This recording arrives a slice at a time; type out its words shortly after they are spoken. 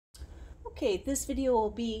Okay, this video will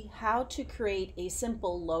be how to create a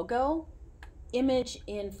simple logo image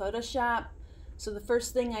in Photoshop. So the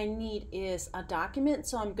first thing I need is a document.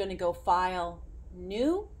 So I'm going to go File,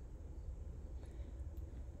 New.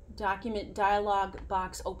 Document dialog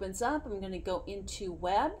box opens up. I'm going to go into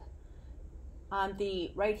Web. On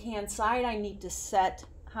the right hand side, I need to set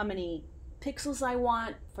how many pixels I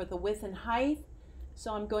want for the width and height.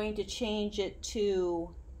 So I'm going to change it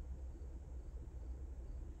to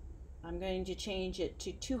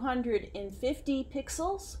 250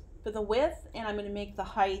 pixels for the width, and I'm going to make the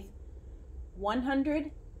height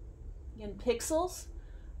 100 pixels.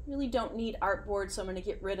 Really don't need artboard, so I'm going to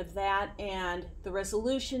get rid of that, and the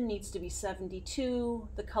resolution needs to be 72.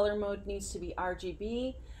 The color mode needs to be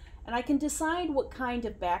RGB, and I can decide what kind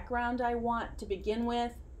of background I want to begin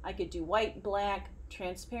with. I could do white, black,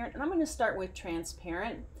 transparent, and I'm going to start with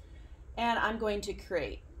transparent, and I'm going to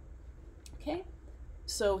create. Okay.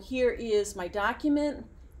 So here is my document.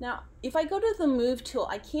 Now, if I go to the Move tool,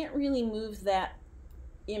 I can't really move that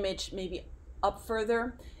image maybe up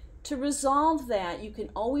further. To resolve that, you can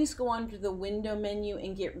always go under the Window menu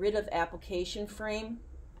and get rid of Application Frame.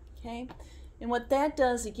 Okay, and what that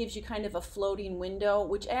does, it gives you kind of a floating window,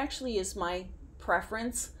 which actually is my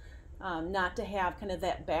preference, not to have kind of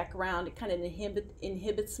that background. It kind of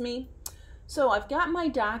inhibits me. So I've got my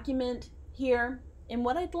document here, and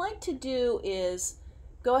what I'd like to do is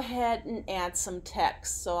go ahead and add some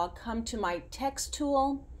text. So I'll come to my text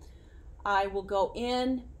tool. I will go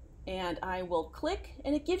in and I will click,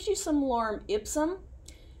 and it gives you some lorem ipsum,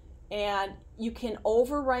 and you can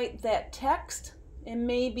overwrite that text, and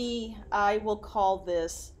maybe I will call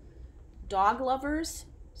this dog lovers.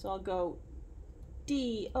 So I'll go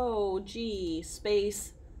DOG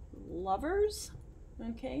space lovers,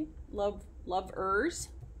 okay, lovers,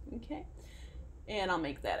 okay, and I'll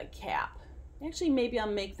make that a cap. Actually, maybe I'll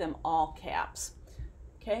make them all caps.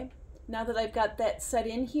 Okay, now that I've got that set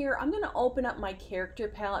in here, I'm going to open up my character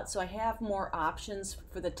palette so I have more options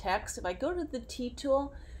for the text. If I go to the T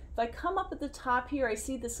tool, if I come up at the top here, I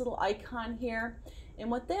see this little icon here,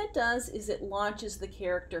 and what that does is it launches the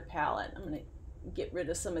character palette. I'm going to get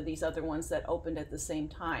rid of some of these other ones that opened at the same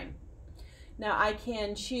time. Now I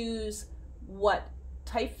can choose what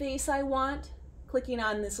typeface I want, clicking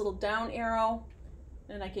on this little down arrow.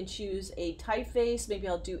 And I can choose a typeface. Maybe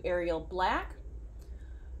I'll do Arial Black.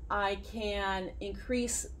 I can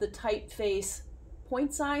increase the typeface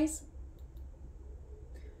point size.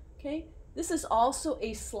 Okay, this is also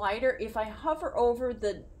a slider. If I hover over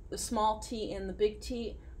the small t and the big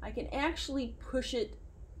T, I can actually push it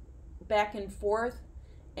back and forth,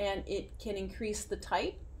 and it can increase the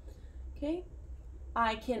type. Okay,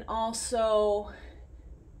 I can also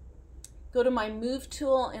go to my Move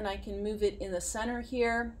tool, and I can move it in the center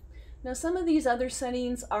here. Now some of these other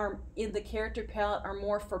settings are in the character palette are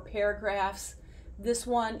more for paragraphs. This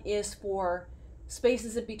one is for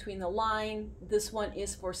spaces in between the line. This one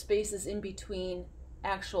is for spaces in between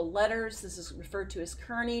actual letters. This is referred to as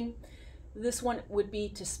kerning. This one would be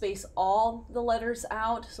to space all the letters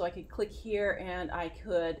out. So I could click here and I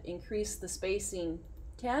could increase the spacing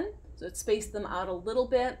 10. So it spaced them out a little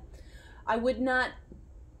bit. I would not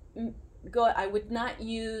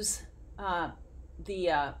use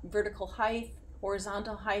the vertical height,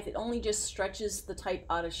 horizontal height. It only just stretches the type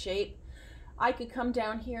out of shape. I could come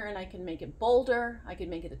down here and I can make it bolder. I could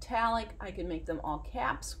make it italic. I could make them all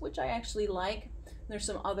caps, which I actually like. There's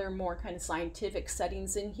some other more kind of scientific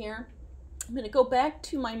settings in here. I'm going to go back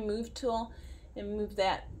to my Move tool and move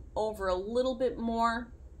that over a little bit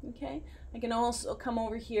more. Okay, I can also come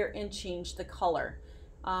over here and change the color.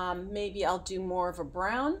 Maybe I'll do more of a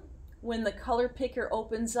brown. When the color picker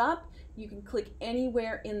opens up, you can click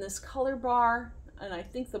anywhere in this color bar, and I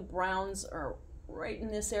think the browns are right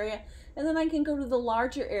in this area, and then I can go to the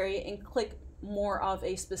larger area and click more of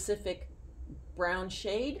a specific brown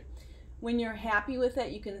shade. When you're happy with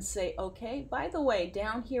it, you can say okay. By the way,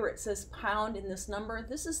 down here it says pound in this number.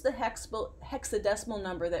 This is the hexadecimal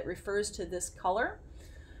number that refers to this color,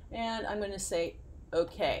 and I'm going to say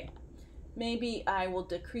okay. Maybe I will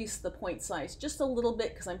decrease the point size just a little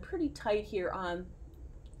bit because I'm pretty tight here on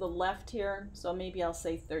the left here. So maybe I'll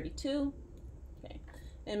say 32. Okay,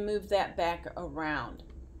 and move that back around.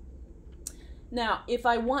 Now, if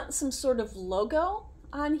I want some sort of logo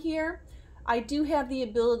on here, I do have the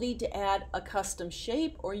ability to add a custom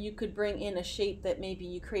shape, or you could bring in a shape that maybe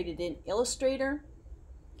you created in Illustrator.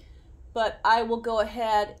 But I will go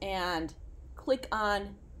ahead and click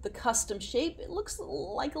on the custom shape. It looks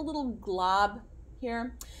like a little glob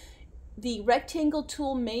here. The rectangle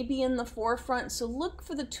tool may be in the forefront, so look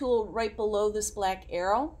for the tool right below this black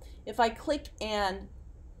arrow. If I click and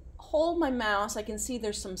hold my mouse, I can see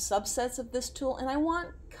there's some subsets of this tool, and I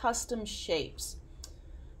want custom shapes.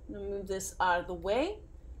 I'm going to move this out of the way.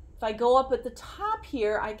 If I go up at the top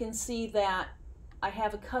here, I can see that I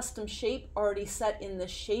have a custom shape already set in the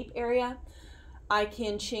shape area. I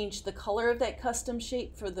can change the color of that custom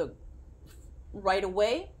shape for the right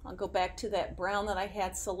away. I'll go back to that brown that I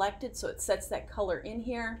had selected, so it sets that color in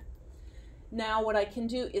here. Now what I can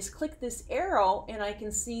do is click this arrow and I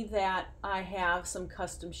can see that I have some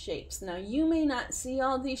custom shapes. Now you may not see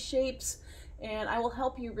all these shapes, and I will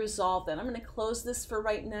help you resolve that. I'm going to close this for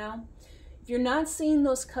right now. If you're not seeing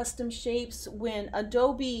those custom shapes, when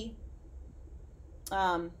Adobe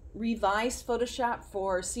revised Photoshop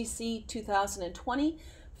for CC 2020,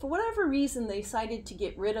 for whatever reason they decided to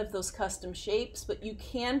get rid of those custom shapes, but you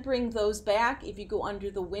can bring those back if you go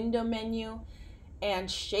under the window menu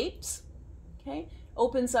and shapes. Okay,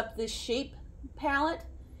 opens up this shape palette,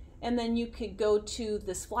 and then you could go to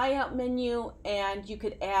this flyout menu and you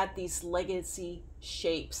could add these legacy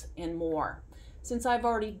shapes and more. Since I've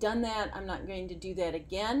already done that, I'm not going to do that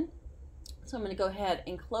again. So I'm going to go ahead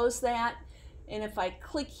and close that. And if I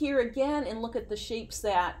click here again and look at the shapes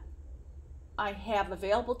that I have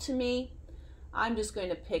available to me, I'm just going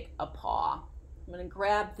to pick a paw. I'm going to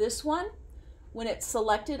grab this one. When it's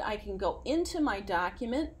selected, I can go into my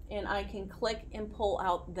document and I can click and pull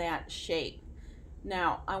out that shape.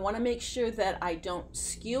 Now, I want to make sure that I don't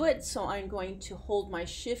skew it, so I'm going to hold my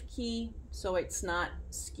shift key so it's not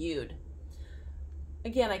skewed.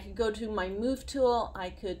 Again, I could go to my move tool.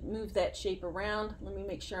 I could move that shape around. Let me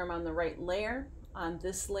make sure I'm on the right layer, on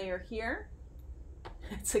this layer here.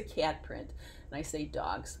 It's a cat print, and I say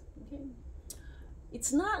dogs. Okay.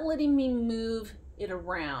 It's not letting me move it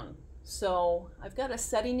around. So I've got a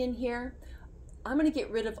setting in here. I'm going to get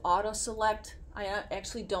rid of auto select. I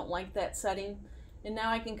actually don't like that setting. And now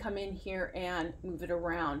I can come in here and move it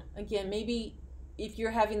around. Again, maybe if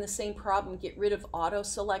you're having the same problem, get rid of auto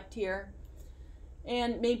select here.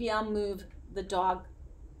 And maybe I'll move the dog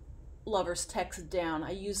lover's text down.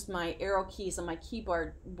 I used my arrow keys on my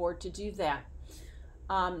keyboard to do that.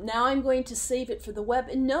 Now I'm going to save it for the web,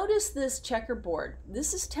 and notice this checkerboard.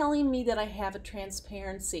 This is telling me that I have a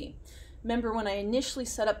transparency. Remember, when I initially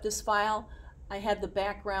set up this file, I had the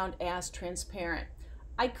background as transparent.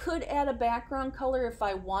 I could add a background color if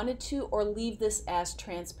I wanted to, or leave this as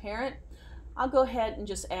transparent. I'll go ahead and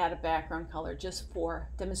just add a background color just for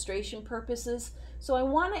demonstration purposes. So I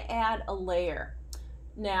want to add a layer.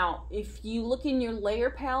 Now, if you look in your layer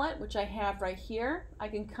palette, which I have right here, I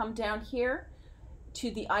can come down here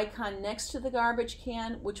to the icon next to the garbage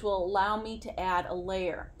can, which will allow me to add a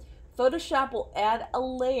layer. Photoshop will add a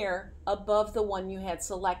layer above the one you had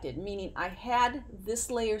selected, meaning I had this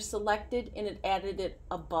layer selected and it added it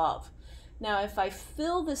above. Now if I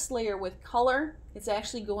fill this layer with color, it's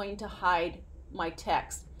actually going to hide my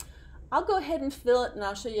text. I'll go ahead and fill it, and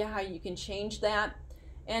I'll show you how you can change that.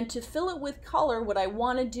 And to fill it with color, what I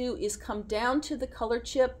want to do is come down to the color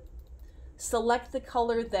chip, select the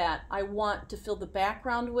color that I want to fill the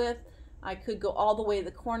background with. I could go all the way to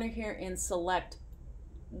the corner here and select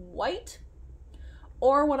white.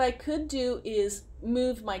 Or what I could do is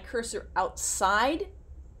move my cursor outside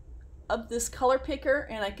of this color picker,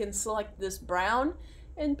 and I can select this brown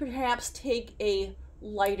and perhaps take a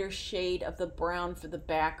lighter shade of the brown for the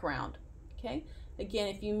background. Okay. Again,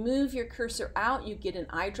 if you move your cursor out, you get an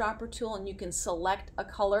eyedropper tool and you can select a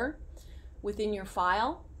color within your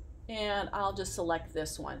file. And I'll just select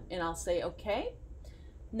this one and I'll say OK.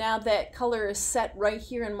 Now that color is set right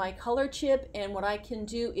here in my color chip, and what I can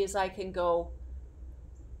do is I can go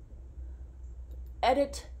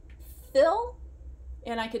edit fill,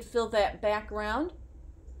 and I could fill that background.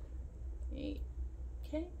 Okay.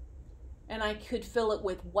 And I could fill it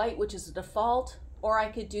with white, which is a default, or I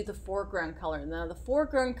could do the foreground color. Now the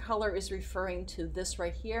foreground color is referring to this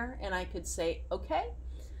right here, and I could say OK.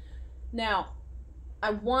 Now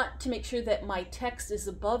I want to make sure that my text is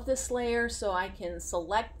above this layer, so I can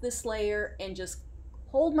select this layer and just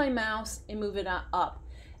hold my mouse and move it up.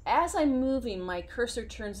 As I'm moving, my cursor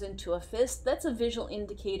turns into a fist. That's a visual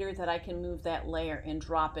indicator that I can move that layer and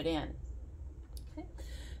drop it in. Okay.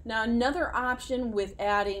 Now another option with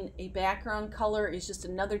adding a background color is just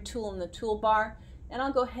another tool in the toolbar, and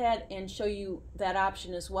I'll go ahead and show you that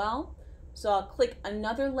option as well. So I'll click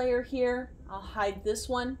another layer here, I'll hide this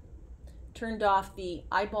one, turned off the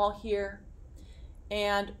eyeball here,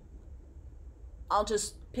 and I'll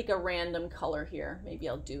just pick a random color here. Maybe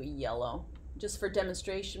I'll do yellow just for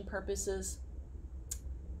demonstration purposes.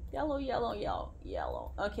 Yellow, yellow, yellow,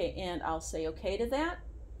 yellow. Okay, and I'll say okay to that.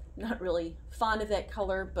 Not really fond of that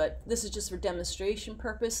color, but this is just for demonstration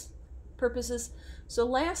purposes. purposes. So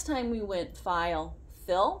last time we went File,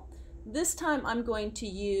 Fill. This time I'm going to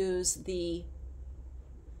use the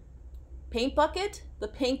paint bucket. The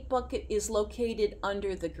paint bucket is located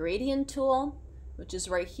under the gradient tool, which is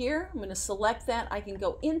right here. I'm going to select that. I can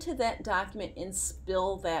go into that document and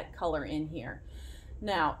spill that color in here.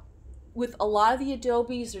 Now, with a lot of the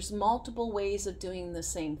Adobes, there's multiple ways of doing the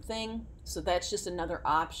same thing, so that's just another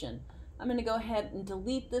option. I'm going to go ahead and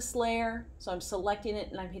delete this layer. So I'm selecting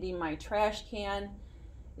it and I'm hitting my trash can.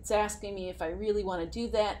 It's asking me if I really want to do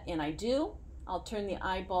that, and I do. I'll turn the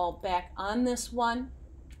eyeball back on this one,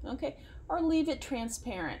 okay, or leave it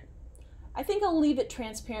transparent. I think I'll leave it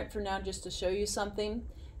transparent for now just to show you something.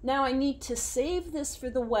 Now I need to save this for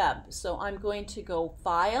the web, so I'm going to go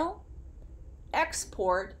File,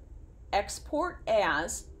 Export, Export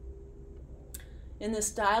As. In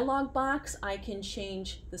this dialog box, I can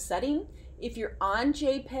change the setting. If you're on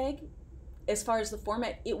JPEG, as far as the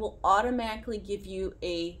format, it will automatically give you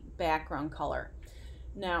a background color.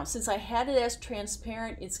 Now, since I had it as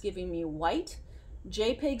transparent, it's giving me white.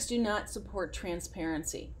 JPEGs do not support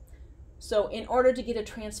transparency. So in order to get a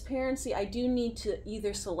transparency, I do need to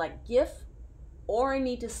either select GIF or I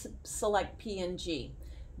need to select PNG.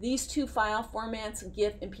 These two file formats,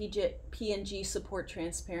 GIF and PNG, support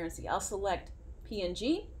transparency. I'll select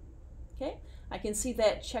PNG. Okay, I can see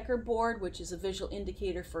that checkerboard, which is a visual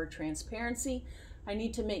indicator for transparency. I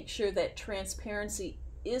need to make sure that transparency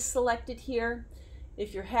is selected here.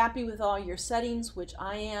 If you're happy with all your settings, which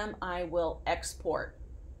I am, I will export.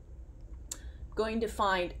 I'm going to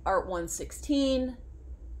find Art116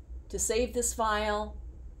 to save this file,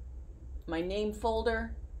 my name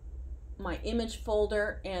folder, my image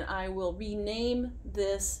folder, and I will rename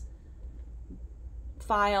this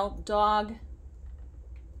file Dog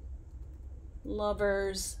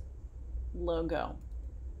Lovers Logo.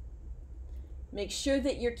 Make sure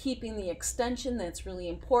that you're keeping the extension, that's really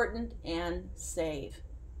important, and save.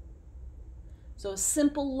 So a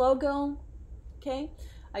simple logo, okay?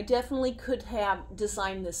 I definitely could have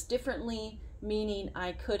designed this differently, meaning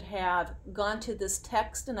I could have gone to this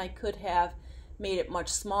text and I could have made it much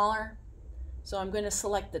smaller. So I'm going to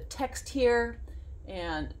select the text here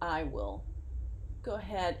and I will go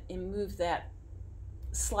ahead and move that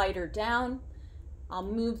slider down. I'll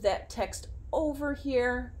move that text over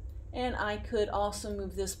here, and I could also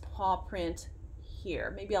move this paw print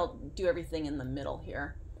here. Maybe I'll do everything in the middle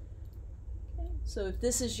here. Okay. So if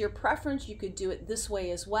this is your preference, you could do it this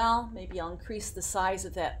way as well. Maybe I'll increase the size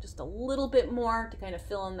of that just a little bit more to kind of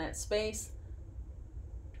fill in that space.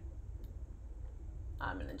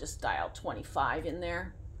 I'm going to just dial 25 in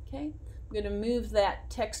there. Okay. I'm going to move that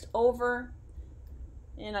text over,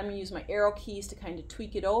 and I'm going to use my arrow keys to kind of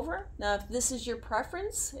tweak it over. Now, if this is your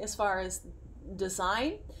preference as far as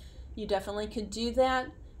design, you definitely could do that.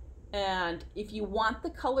 And if you want the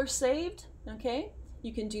color saved, okay,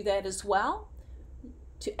 you can do that as well.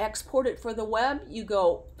 To export it for the web, you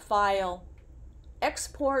go File,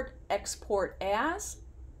 Export, Export As.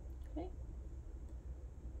 Okay.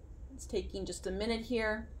 It's taking just a minute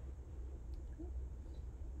here.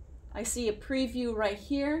 I see a preview right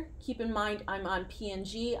here. Keep in mind I'm on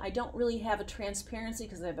PNG. I don't really have a transparency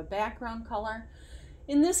because I have a background color.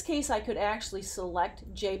 In this case, I could actually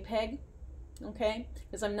select JPEG, okay,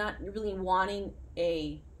 because I'm not really wanting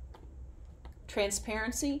a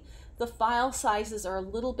transparency. The file sizes are a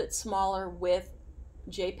little bit smaller with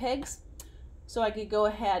JPEGs, so I could go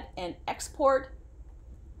ahead and export,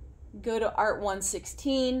 go to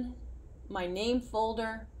Art116, my name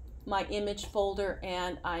folder, my image folder,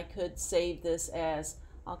 and I could save this as,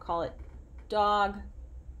 I'll call it Dog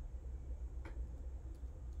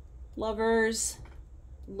Lovers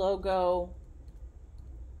Logo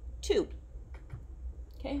 2.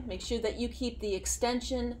 Okay, make sure that you keep the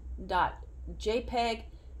extension .jpeg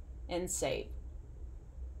and save.